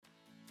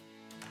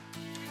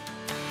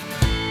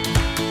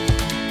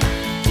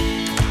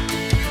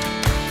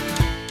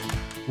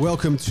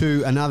Welcome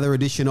to another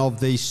edition of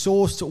the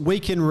Sourced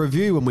Weekend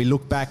Review, when we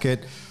look back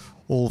at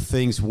all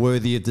things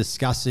worthy of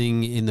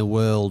discussing in the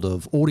world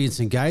of audience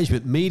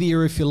engagement, media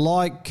if you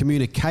like,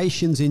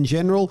 communications in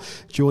general.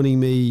 Joining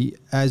me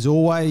as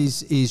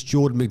always is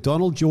Jordan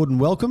McDonald. Jordan,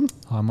 welcome.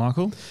 Hi,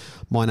 Michael.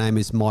 My name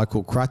is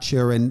Michael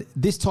Crutcher, and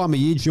this time of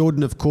year,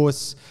 Jordan, of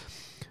course,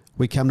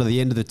 we come to the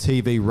end of the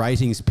TV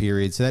ratings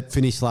period. So that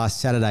finished last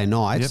Saturday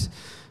night. Yep.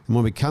 And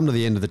when we come to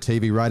the end of the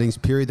TV ratings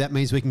period, that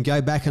means we can go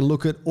back and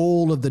look at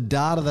all of the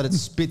data that it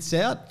spits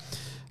out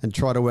and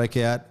try to work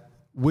out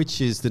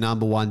which is the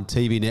number one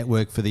TV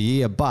network for the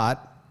year.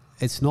 But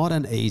it's not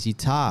an easy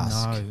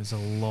task. No, there's a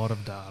lot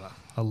of data.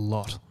 A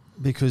lot.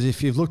 Because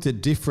if you've looked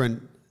at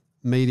different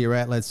media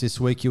outlets this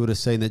week, you would have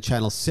seen that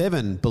Channel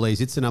 7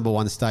 believes it's the number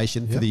one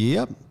station for the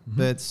year. Mm-hmm.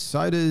 But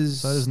so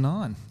does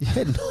 9.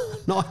 Yeah,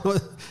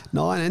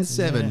 9 and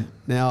 7. Yeah.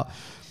 Now,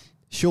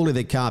 surely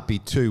there can't be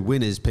two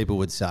winners, people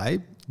would say.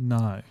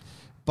 No.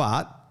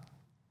 But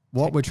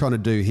what we're trying to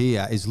do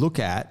here is look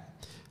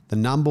at the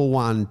number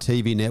one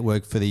TV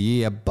network for the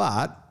year,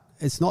 but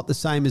it's not the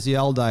same as the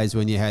old days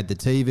when you had the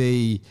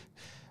TV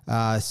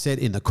set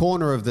in the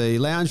corner of the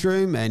lounge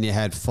room and you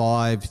had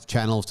 5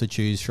 channels to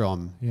choose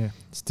from. Yeah.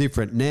 It's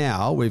different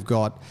now. We've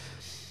got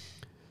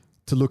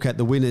to look at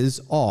the winners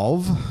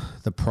of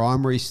the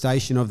primary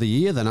station of the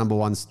year, the number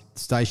one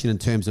station in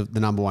terms of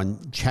the number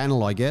one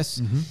channel, I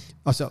guess. Mm-hmm.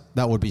 Oh, so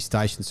that would be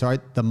station, sorry.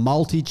 The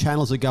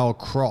multi-channels that go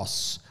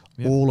across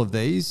all of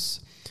these.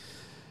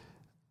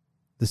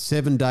 The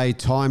 7-day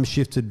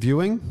time-shifted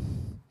viewing,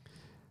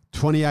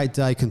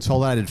 28-day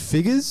consolidated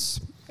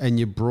figures, and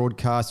your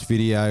broadcast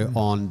video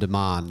on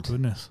demand.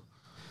 Goodness.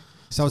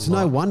 So it's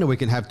no wonder we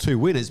can have two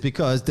winners,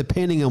 because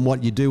depending on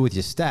what you do with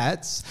your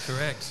stats.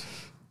 Correct.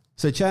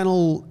 So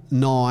Channel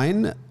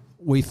 9,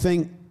 we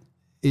think,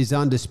 is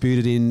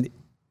undisputed in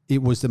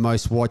it was the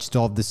most watched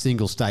of the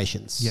single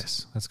stations.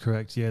 Yes, that's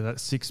correct. Yeah, that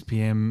 6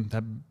 p.m.,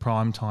 that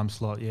prime time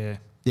slot, yeah.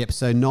 Yep,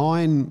 so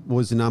 9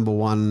 was the number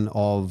one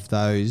of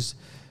those.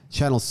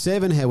 Channel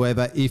 7,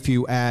 however, if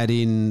you add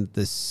in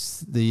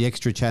the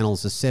extra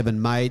channels, the 7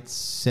 Mates,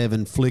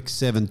 7 Flicks,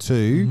 7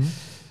 2,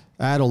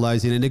 add all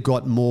those in, and it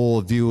got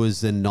more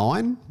viewers than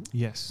 9.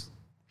 Yes.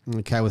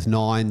 Okay, with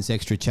 9's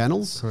extra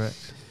channels.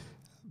 Correct.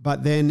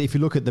 But then if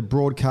you look at the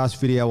broadcast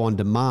video on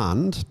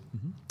demand,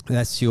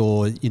 that's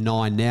your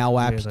 9 Now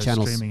app. Yeah, those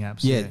channels, streaming apps.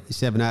 Yeah,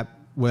 7 app.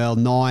 Well,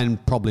 9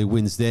 probably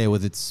wins there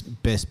with its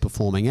best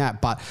performing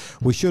app. But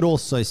we should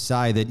also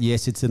say that,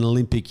 yes, it's an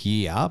Olympic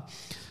year.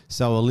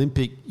 So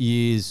Olympic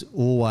years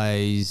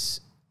always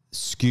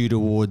skew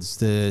towards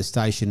the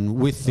station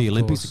with the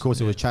Olympics. Of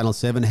course, it was Channel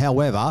 7.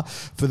 However,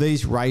 for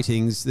these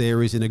ratings,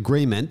 there is an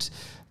agreement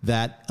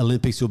that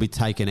Olympics will be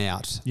taken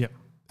out. Yep.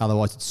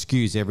 Otherwise, it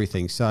skews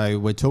everything. So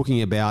we're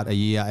talking about a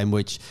year in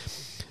which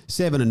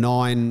 7 and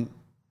 9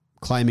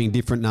 claiming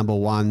different number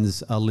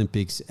ones,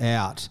 Olympics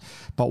out.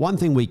 But one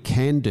thing we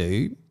can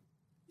do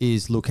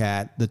is look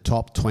at the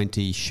top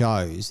 20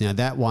 shows. Now,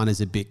 that one is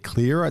a bit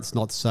clearer. It's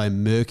not so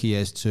murky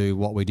as to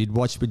what we did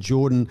watch. But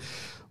Jordan,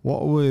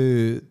 what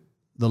were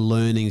the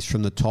learnings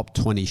from the top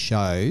 20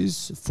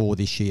 shows for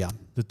this year?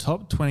 The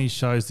top 20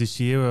 shows this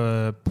year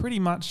are pretty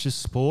much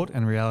just sport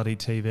and reality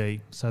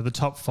TV. So the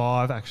top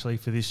 5 actually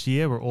for this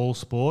year were all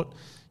sport.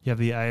 You have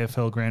the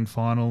AFL Grand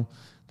Final,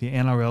 the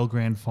NRL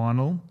Grand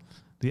Final,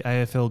 the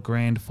AFL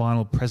Grand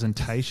Final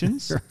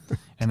presentations,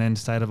 and then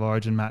State of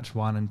Origin Match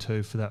 1 and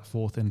 2 for that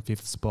 4th and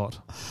 5th spot.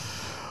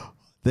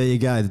 There you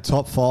go. The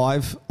top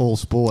 5, all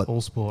sport. All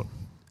sport.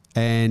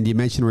 And you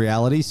mentioned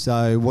reality.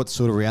 So what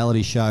sort of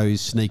reality shows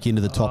sneak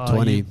into the top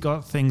 20? You've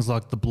got things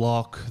like The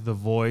Block, The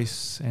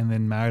Voice, and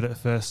then Married at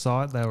First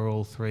Sight. They were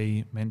all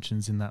 3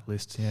 mentions in that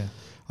list, yeah.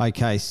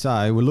 Okay,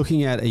 so we're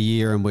looking at a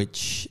year in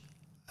which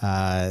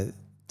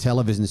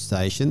television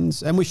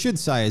stations, and we should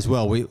say as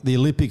well, the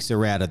Olympics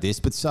are out of this,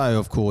 but so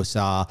of course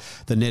are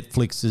the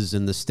Netflixes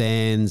and the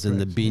Stans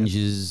and the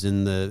Binges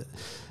and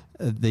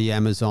the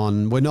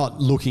Amazon. We're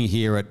not looking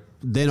here at,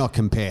 they're not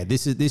compared.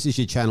 This is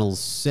your channels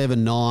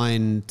 7,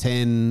 9,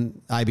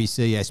 10,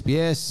 ABC,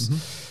 SBS,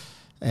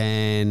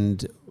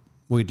 and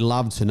we'd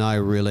love to know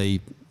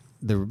really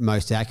the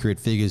most accurate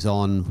figures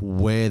on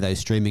where those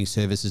streaming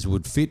services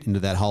would fit into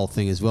that whole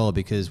thing as well,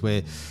 because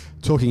we're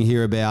talking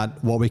here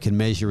about what we can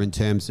measure in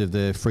terms of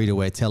the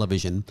free-to-air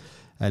television,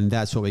 and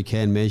that's what we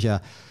can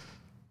measure.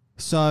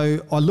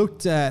 So I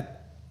looked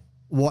at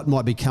what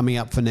might be coming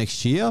up for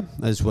next year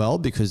as well,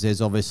 because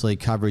there's obviously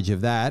coverage of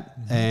that,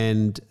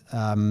 and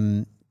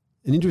an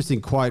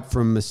interesting quote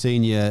from a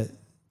senior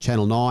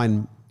Channel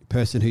 9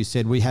 person who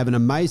said, "We have an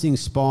amazing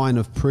spine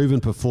of proven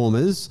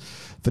performers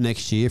for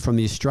next year, from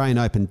the Australian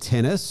Open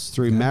tennis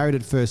through Married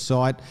at First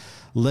Sight,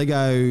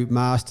 Lego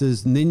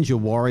Masters, Ninja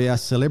Warrior,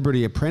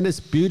 Celebrity Apprentice,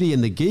 Beauty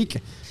and the Geek,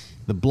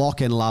 The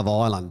Block and Love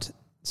Island."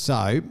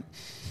 So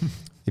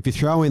if you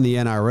throw in the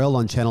NRL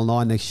on Channel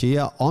 9 next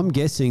year, I'm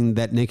guessing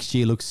that next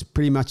year looks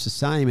pretty much the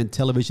same in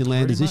television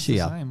land as this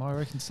year. Pretty much the same, I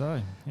reckon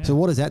so. Yeah. So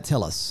what does that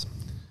tell us?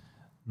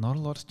 Not a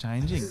lot's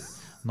changing.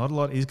 not a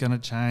lot is going to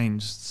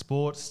change.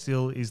 Sport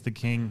still is the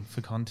king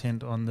for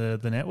content on the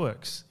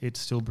networks. It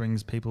still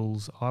brings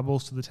people's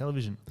eyeballs to the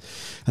television.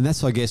 And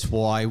that's, I guess,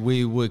 why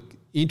we were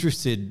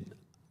interested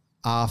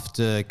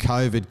after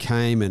COVID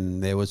came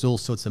and there was all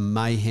sorts of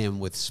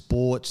mayhem with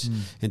sport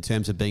in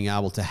terms of being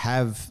able to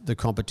have the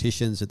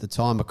competitions at the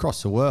time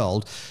across the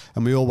world.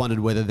 And we all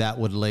wondered whether that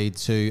would lead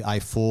to a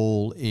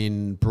fall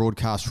in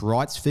broadcast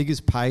rights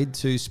figures paid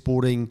to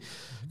sporting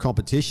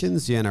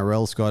competitions. The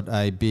NRL's got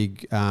a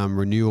big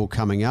renewal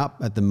coming up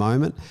at the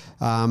moment.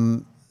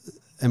 And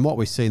what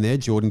we've seen there,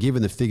 Jordan,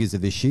 given the figures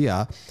of this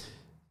year,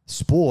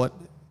 sport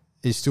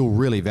is still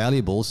really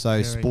valuable.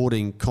 So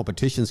sporting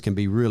competitions can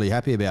be really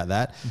happy about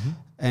that.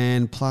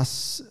 And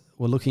plus,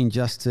 we're looking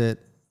just at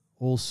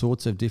all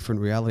sorts of different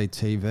reality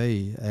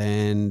TV.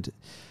 And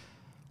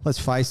let's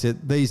face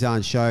it, these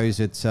aren't shows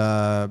that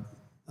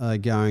are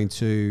going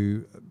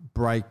to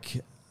break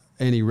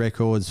any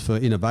records for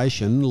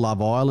innovation.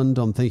 Love Island,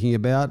 I'm thinking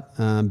about.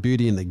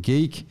 Beauty and the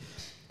Geek.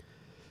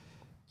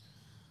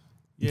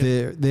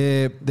 Yeah.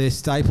 They're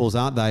staples,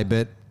 aren't they?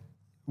 But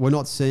we're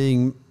not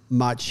seeing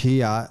much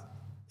here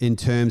in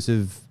terms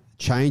of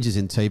changes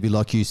in TV.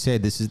 Like you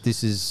said,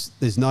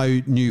 there's no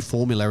new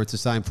formula. It's the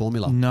same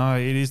formula. No,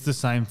 it is the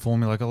same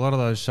formula. Like a lot of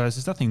those shows,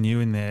 there's nothing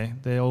new in there.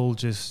 They're all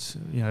just,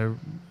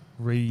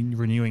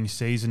 renewing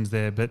seasons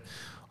there. But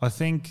I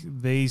think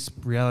these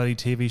reality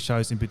TV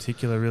shows in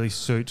particular really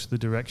suit the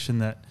direction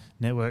that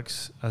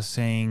networks are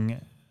seeing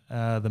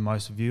the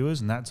most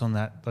viewers, and that's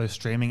on those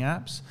streaming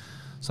apps.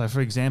 So, for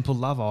example,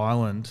 Love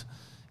Island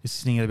is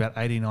sitting at about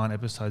 89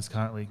 episodes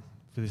currently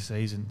for this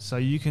season. So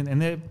you can, and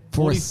they're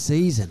for a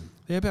season.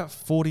 They're about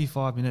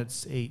 45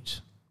 minutes each.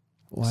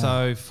 Wow.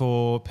 So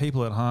for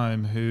people at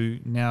home who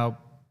now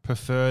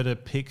prefer to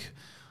pick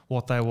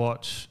what they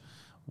watch,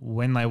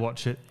 when they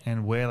watch it,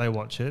 and where they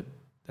watch it,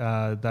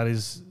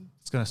 it's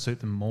going to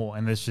suit them more.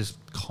 And there's just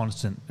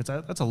constant.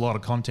 That's a lot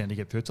of content to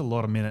get through. It's a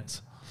lot of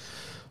minutes.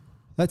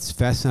 That's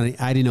fascinating.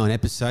 89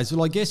 episodes.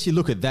 Well, I guess you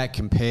look at that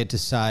compared to,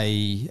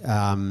 say,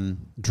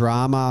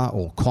 drama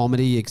or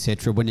comedy,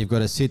 etc. When you've got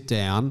to sit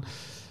down,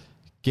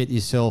 get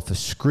yourself a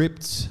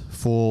script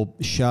for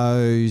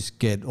shows,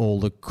 get all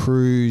the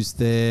crews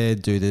there,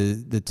 do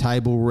the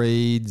table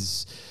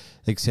reads,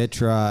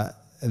 etc.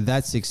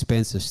 That's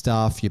expensive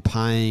stuff. You're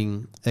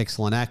paying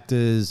excellent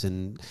actors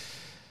and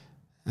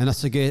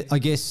I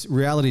guess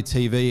reality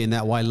TV in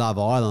that way, Love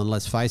Island,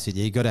 let's face it,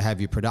 you've got to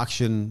have your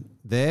production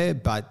there,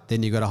 but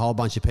then you've got a whole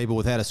bunch of people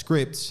without a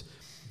script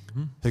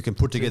who can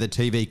put together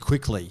TV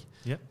quickly.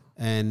 Yep.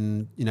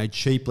 And,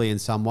 cheaply in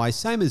some ways.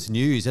 Same as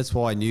news. That's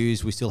why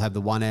news, we still have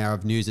the 1 hour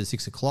of news at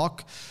 6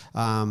 o'clock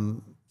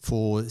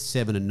for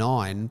 7 and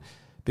 9.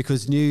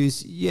 Because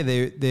news,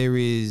 there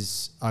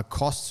is a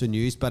cost to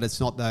news, but it's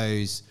not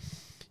those,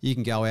 you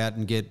can go out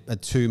and get a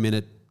 2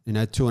 minute,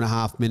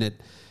 2.5 minute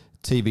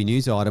TV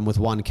news item with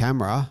one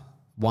camera,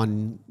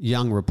 one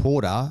young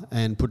reporter,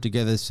 and put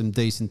together some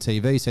decent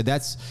TV. So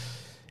that's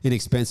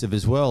inexpensive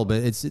as well. But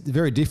it's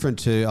very different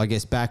to, I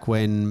guess, back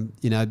when,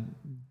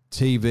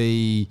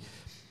 TV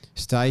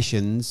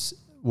stations,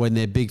 when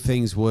their big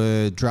things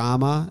were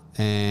drama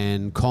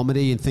and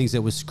comedy and things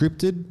that were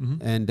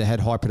scripted and had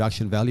high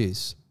production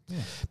values. Yeah.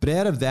 But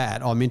out of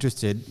that, I'm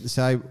interested.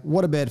 So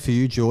what about for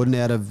you, Jordan,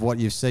 out of what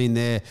you've seen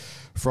there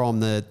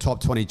from the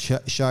top 20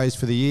 shows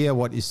for the year,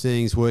 what you're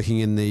seeing is working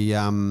in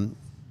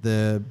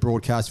the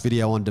broadcast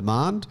video on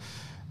demand?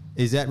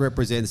 Is that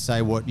represents,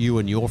 say, what you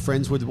and your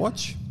friends would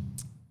watch?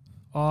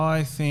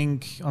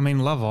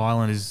 Love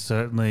Island is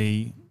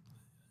certainly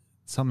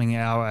something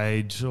our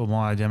age or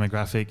my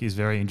demographic is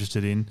very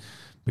interested in,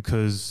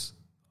 because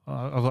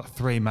I've got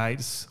 3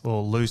 mates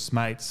or loose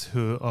mates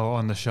who are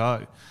on the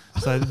show.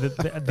 So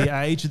the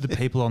age of the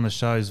people on the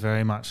show is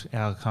very much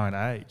our current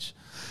age.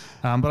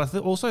 But I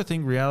also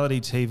think reality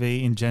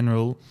TV in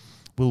general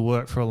will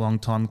work for a long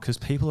time because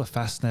people are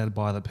fascinated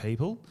by the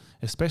people,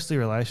 especially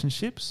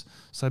relationships.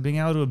 So being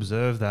able to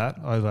observe that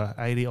over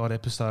 80 odd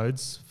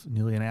episodes,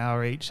 nearly an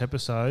hour each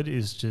episode,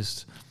 is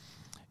just...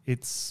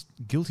 it's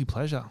guilty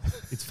pleasure.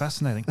 It's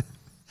fascinating.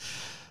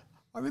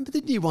 I remember,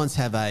 didn't you once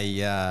have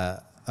a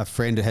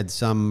friend who had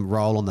some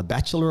role on The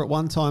Bachelor at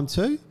one time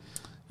too?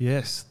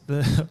 Yes.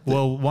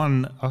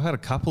 I've had a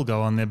couple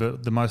go on there,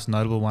 but the most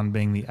notable one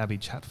being the Abby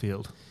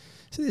Chatfield.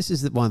 So this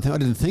is the one thing, I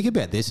didn't think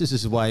about this. This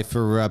is a way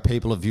for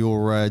people of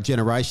your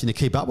generation to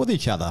keep up with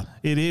each other.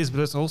 It is,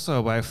 but it's also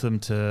a way for them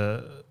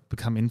to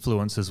become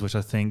influencers, which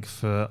I think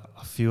for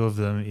a few of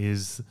them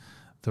is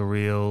the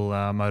real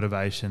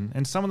motivation.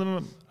 And some of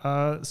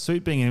them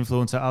suit being an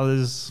influencer,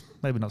 others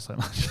maybe not so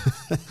much.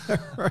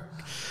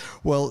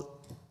 Well,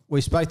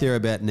 we spoke there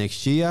about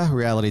next year,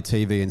 reality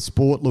TV and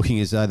sport, looking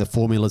as though the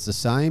formula's the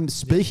same.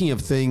 Speaking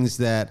of things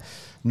that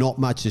not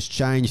much has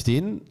changed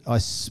in, I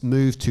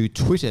moved to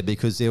Twitter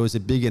because there was a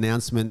big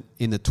announcement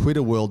in the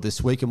Twitter world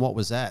this week. And what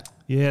was that?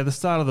 Yeah, at the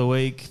start of the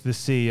week, the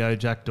CEO,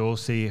 Jack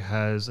Dorsey,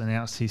 has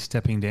announced he's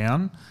stepping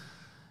down.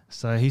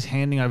 So he's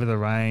handing over the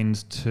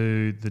reins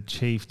to the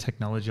Chief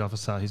Technology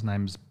Officer. His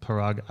name's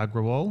Parag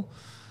Agrawal.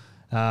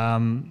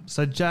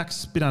 So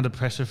Jack's been under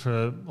pressure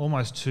for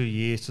almost 2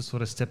 years to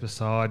sort of step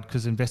aside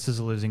because investors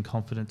are losing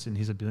confidence in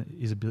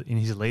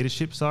his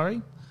leadership.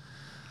 Sorry.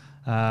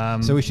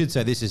 So we should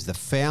say this is the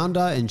founder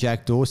and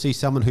Jack Dorsey,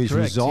 someone who's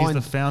Correct. resigned.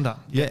 He's the founder.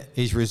 Yeah,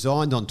 he's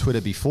resigned on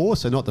Twitter before,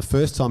 so not the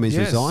first time he's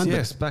resigned.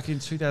 Yes, back in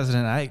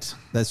 2008.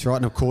 That's right,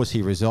 and of course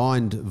he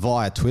resigned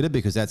via Twitter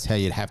because that's how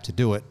you'd have to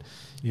do it.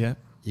 Yeah.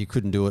 You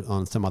couldn't do it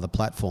on some other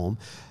platform.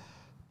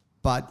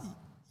 But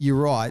you're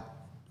right,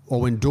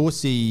 or when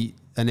Dorsey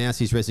announced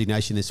his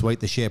resignation this week,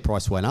 the share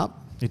price went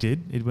up. It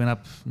did. It went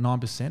up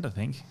 9%, I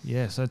think.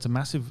 Yeah, so it's a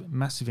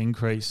massive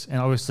increase, and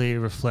obviously it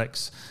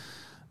reflects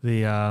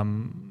the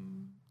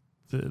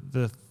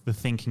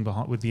thinking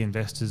behind with the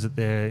investors that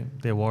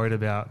they're worried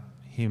about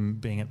him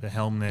being at the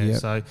helm there. Yep.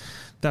 So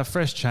that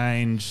fresh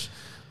change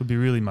would be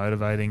really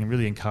motivating and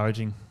really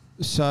encouraging.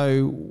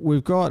 So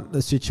we've got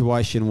a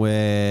situation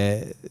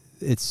where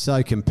it's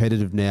so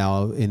competitive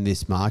now in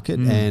this market.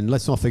 And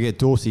let's not forget,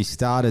 Dorsey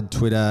started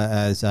Twitter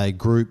as a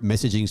group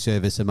messaging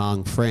service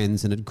among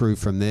friends, and it grew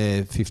from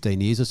there 15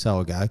 years or so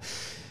ago.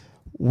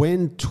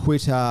 When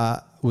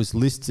Twitter was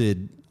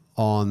listed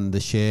on the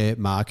share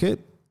market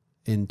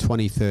in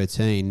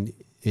 2013,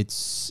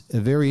 it's a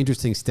very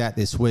interesting stat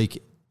this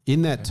week.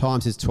 In that time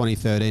since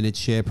 2013, its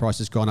share price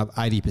has gone up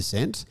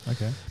 80%.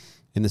 Okay.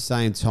 In the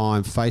same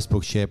time,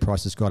 Facebook's share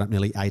price has gone up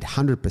nearly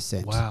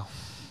 800%. Wow.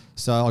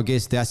 So I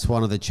guess that's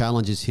one of the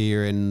challenges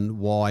here, and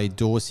why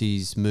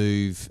Dorsey's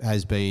move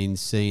has been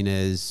seen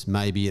as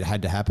maybe it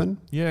had to happen.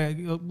 Yeah,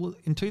 well,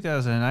 in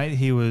 2008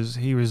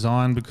 he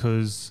resigned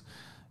because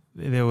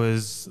there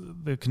was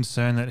the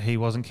concern that he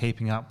wasn't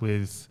keeping up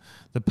with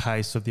the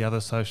pace of the other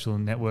social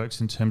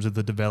networks in terms of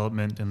the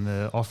development and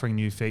the offering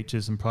new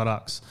features and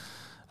products.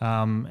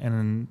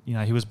 And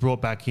he was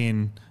brought back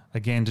in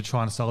again to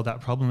try and solve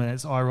that problem. And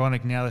it's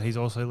ironic now that he's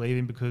also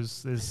leaving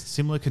because there's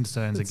similar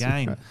concerns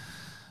again.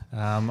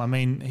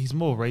 Right. He's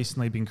more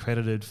recently been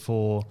credited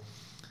for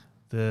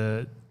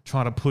the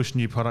trying to push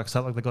new products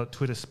up. Like they've got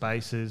Twitter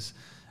Spaces,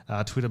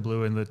 Twitter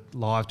Blue, and the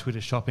live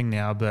Twitter shopping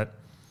now. But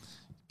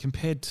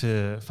compared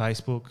to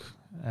Facebook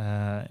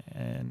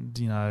and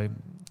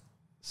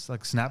it's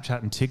like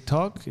Snapchat and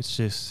TikTok, it's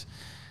just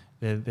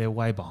they're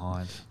way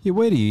behind. Yeah,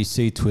 where do you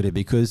see Twitter?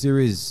 Because there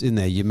is in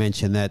there, you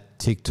mentioned that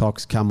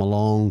TikTok's come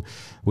along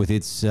with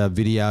its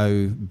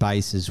video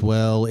base as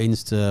well.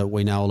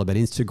 We know all about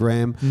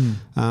Instagram.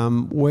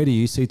 Where do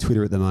you see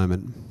Twitter at the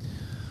moment?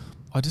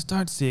 I just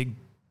don't see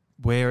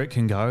where it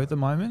can go at the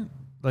moment.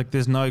 Like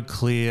there's no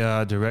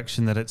clear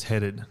direction that it's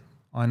headed.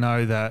 I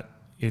know that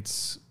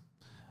it's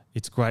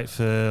great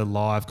for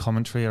live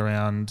commentary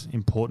around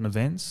important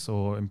events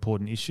or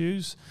important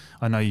issues.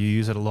 I know you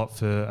use it a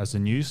lot as a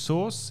news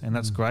source, and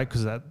that's great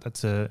because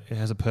it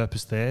has a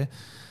purpose there.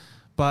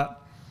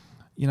 But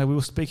we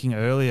were speaking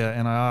earlier,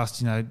 and I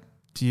asked,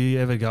 do you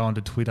ever go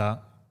onto Twitter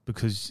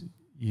because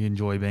you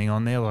enjoy being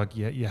on there? Like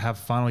you have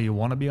fun or you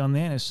want to be on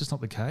there, and it's just not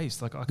the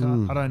case. Like I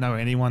don't know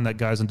anyone that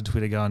goes onto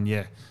Twitter going,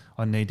 yeah,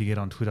 I need to get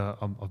on Twitter.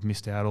 I've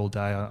missed out all day.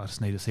 I just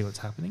need to see what's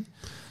happening.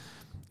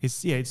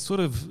 It's sort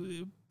of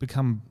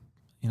become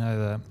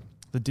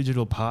the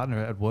digital partner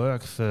at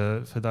work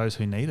for those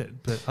who need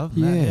it. But other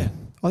than that,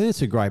 I think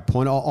that's a great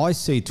point. I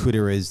see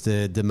Twitter as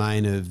the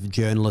domain of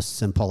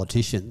journalists and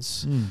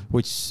politicians,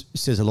 which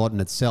says a lot in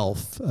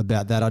itself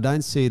about that. I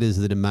don't see it as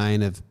the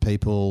domain of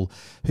people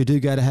who do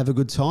go to have a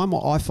good time.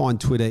 I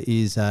find Twitter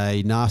is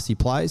a nasty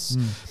place.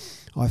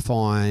 I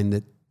find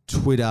that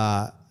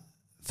Twitter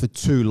for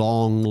too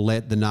long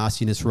let the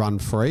nastiness run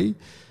free.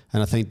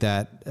 And I think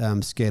that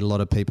scared a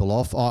lot of people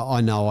off. I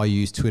know I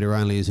use Twitter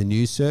only as a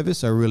news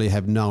service. I really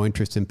have no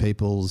interest in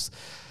people's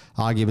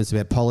arguments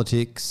about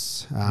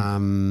politics.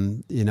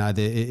 You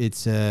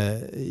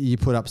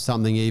put up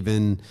something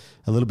even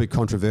a little bit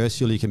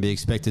controversial, you can be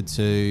expected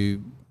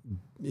to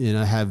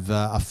have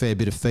a fair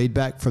bit of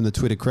feedback from the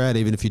Twitter crowd,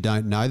 even if you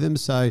don't know them.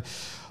 So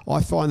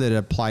I find that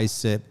a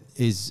place that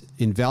is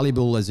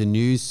invaluable as a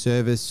news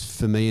service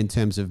for me in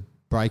terms of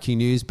breaking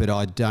news, but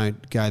I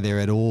don't go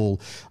there at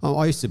all.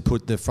 I used to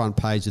put the front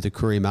page of the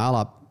Courier Mail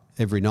up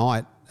every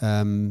night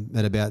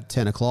at about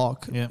 10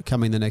 o'clock,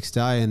 coming the next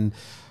day, and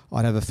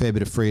I'd have a fair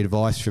bit of free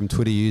advice from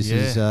Twitter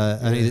users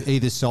on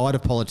either side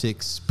of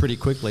politics pretty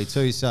quickly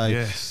too. So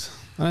I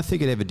don't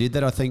think it ever did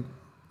that. I think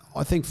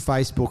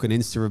Facebook and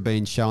Insta have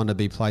been shown to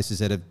be places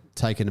that have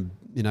taken,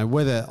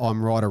 whether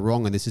I'm right or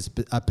wrong, and this is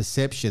a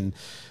perception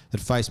that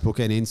Facebook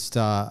and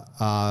Insta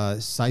are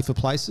safer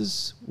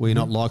places where you're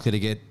not likely to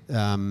get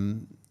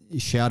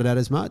shouted at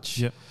as much.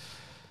 Yep.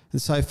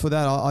 And so for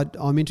that,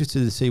 I'm interested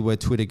to see where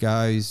Twitter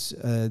goes.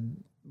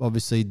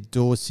 Obviously,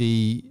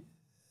 Dorsey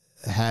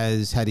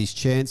has had his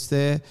chance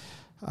there.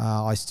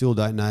 I still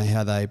don't know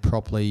how they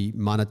properly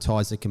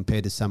monetize it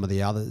compared to some of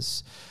the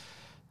others.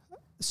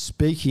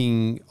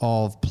 Speaking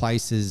of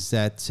places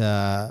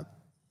that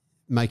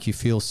make you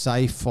feel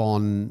safe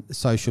on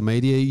social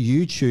media,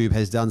 YouTube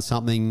has done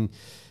something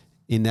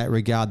in that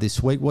regard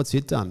this week. What's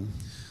it done?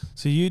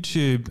 So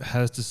YouTube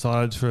has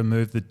decided to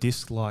remove the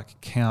dislike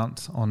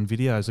count on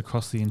videos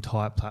across the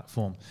entire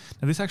platform.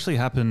 Now this actually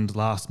happened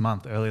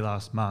early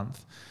last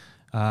month.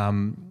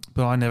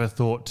 But I never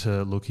thought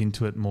to look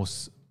into it more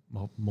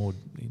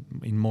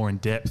in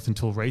depth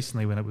until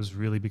recently, when it was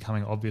really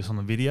becoming obvious on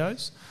the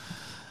videos.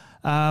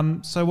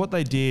 So what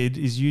they did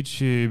is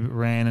YouTube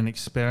ran an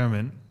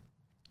experiment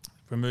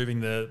removing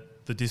the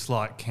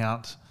dislike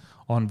count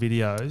on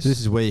videos. So this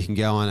is where you can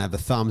go and have a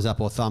thumbs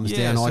up or thumbs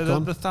down icon. So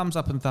the thumbs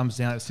up and thumbs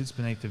down, it sits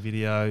beneath the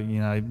video.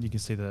 You can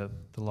see the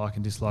like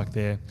and dislike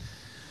there.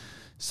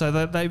 So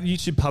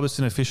YouTube published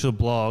an official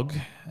blog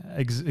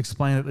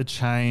explaining that the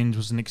change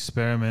was an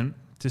experiment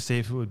to see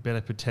if it would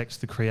better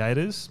protect the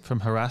creators from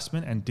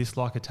harassment and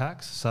dislike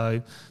attacks.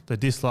 So the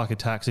dislike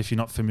attacks, if you're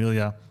not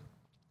familiar,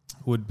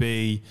 would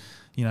be,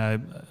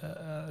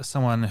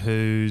 someone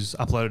who's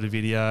uploaded a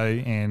video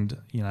and,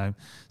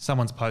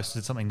 someone's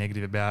posted something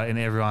negative about it, and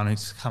everyone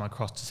who's come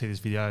across to see this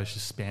video is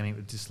just spamming it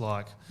with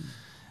dislike,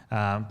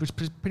 which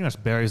pretty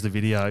much buries the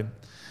video.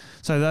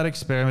 So that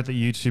experiment that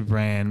YouTube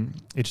ran,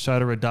 it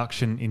showed a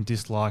reduction in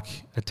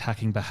dislike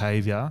attacking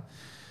behaviour,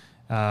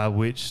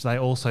 which they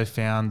also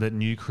found that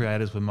new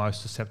creators were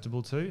most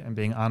susceptible to and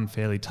being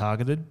unfairly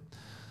targeted.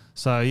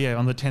 So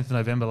on the 10th of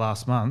November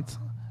last month,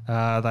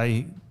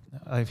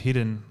 they've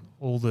hidden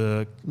all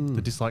the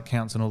dislike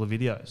counts on all the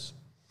videos.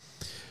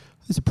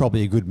 It's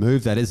probably a good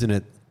move, that, isn't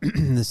it?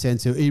 In the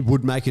sense of it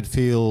would make it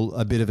feel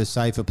a bit of a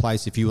safer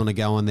place if you want to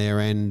go on there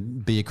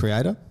and be a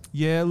creator.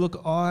 Yeah,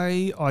 look,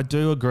 I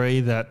do agree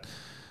that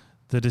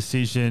the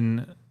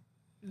decision,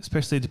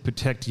 especially to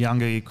protect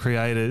younger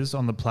creators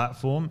on the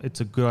platform, it's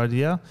a good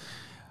idea.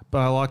 But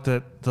I like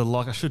that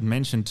I should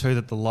mention too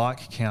that the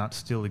like count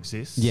still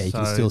exists. Yeah, you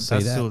can still see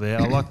that. That's still there.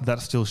 I like that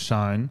that's still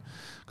shown,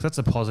 because that's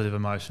a positive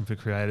emotion for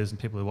creators and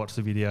people who watch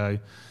the video.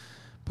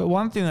 But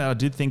one thing that I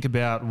did think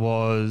about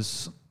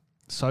was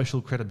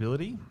social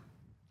credibility.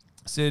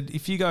 Said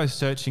if you go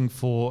searching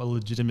for a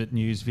legitimate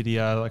news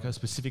video, like a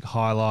specific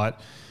highlight,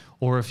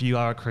 or if you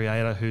are a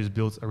creator who's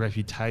built a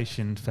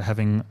reputation for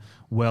having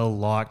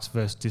well-liked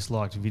versus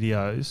disliked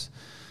videos,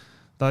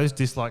 those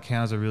dislike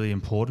counts are really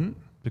important,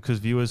 because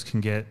viewers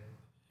can get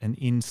an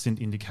instant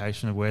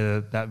indication of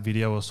whether that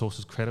video or source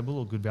is credible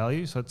or good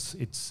value. So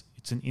it's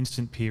an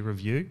instant peer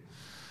review.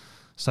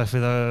 So for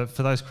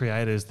those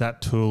creators,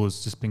 that tool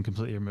has just been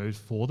completely removed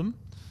for them.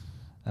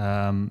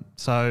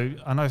 So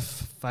I know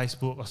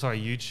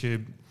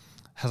YouTube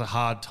has a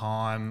hard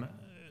time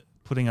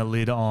putting a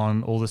lid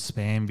on all the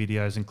spam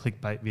videos and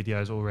clickbait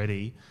videos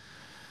already.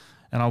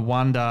 And I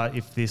wonder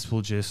if this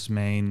will just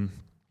mean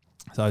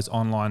those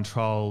online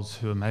trolls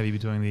who are maybe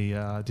doing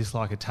the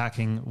dislike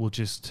attacking will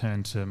just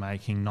turn to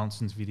making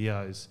nonsense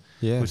videos,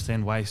 which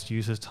then waste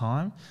users'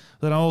 time.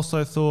 But I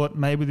also thought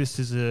maybe this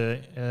is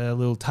a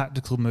little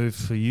tactical move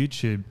for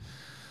YouTube,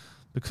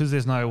 because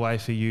there's no way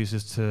for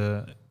users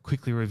to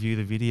quickly review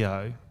the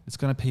video. It's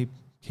going to keep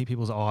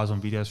people's eyes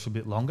on videos for a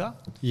bit longer.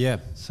 Yeah.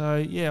 So,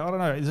 I don't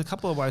know. There's a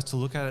couple of ways to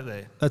look at it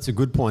there. That's a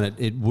good point.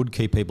 It would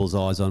keep people's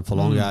eyes on for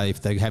longer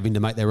if they're having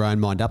to make their own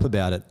mind up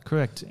about it.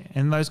 Correct.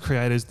 And those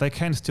creators, they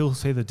can still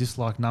see the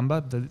dislike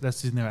number.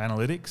 That's in their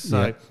analytics.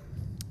 So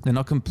they're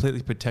not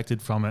completely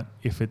protected from it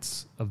if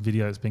it's a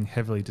video that's being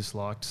heavily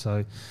disliked.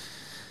 So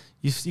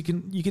you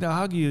can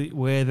argue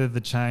whether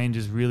the change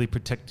is really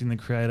protecting the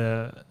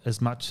creator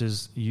as much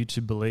as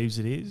YouTube believes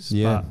it is.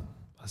 Yeah. But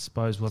I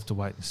suppose we'll have to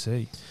wait and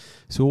see.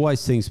 There's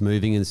always things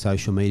moving in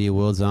social media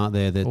worlds, aren't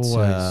there?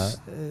 Always.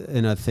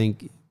 And I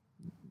think,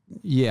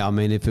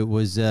 if it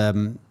was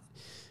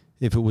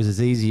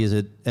as easy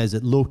as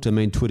it looked,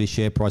 Twitter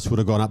share price would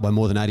have gone up by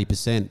more than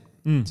 80%,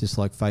 just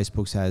like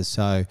Facebook's has.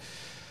 So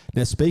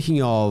now,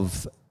 speaking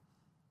of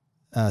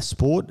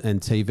sport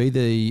and TV,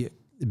 the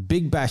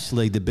Big Bash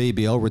League, the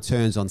BBL,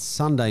 returns on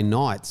Sunday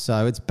night.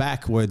 So it's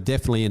back. We're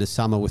definitely in a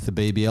summer with the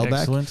BBL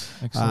back.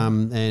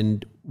 Excellent.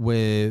 And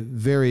we're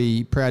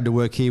very proud to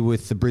work here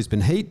with the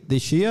Brisbane Heat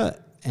this year,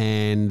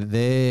 and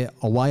they're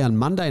away on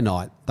Monday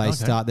night. They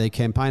start their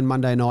campaign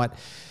Monday night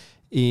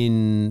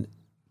in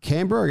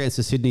Canberra against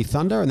the Sydney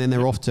Thunder, and then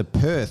they're off to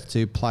Perth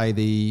to play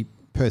the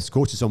Perth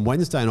Scorchers on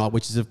Wednesday night,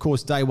 which is, of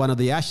course, day one of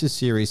the Ashes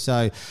series.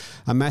 So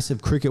a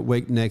massive cricket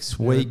week next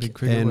week.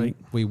 And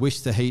we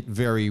wish the Heat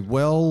very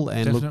well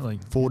and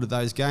look forward to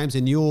those games.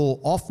 And you're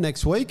off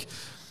next week.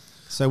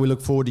 So we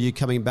look forward to you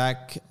coming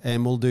back,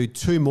 and we'll do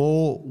 2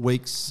 more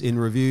weeks in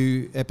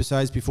review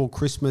episodes before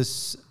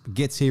Christmas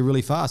gets here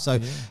really fast. So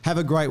have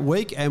a great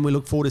week, and we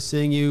look forward to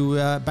seeing you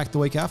back the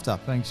week after.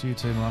 Thanks, you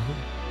too, Michael.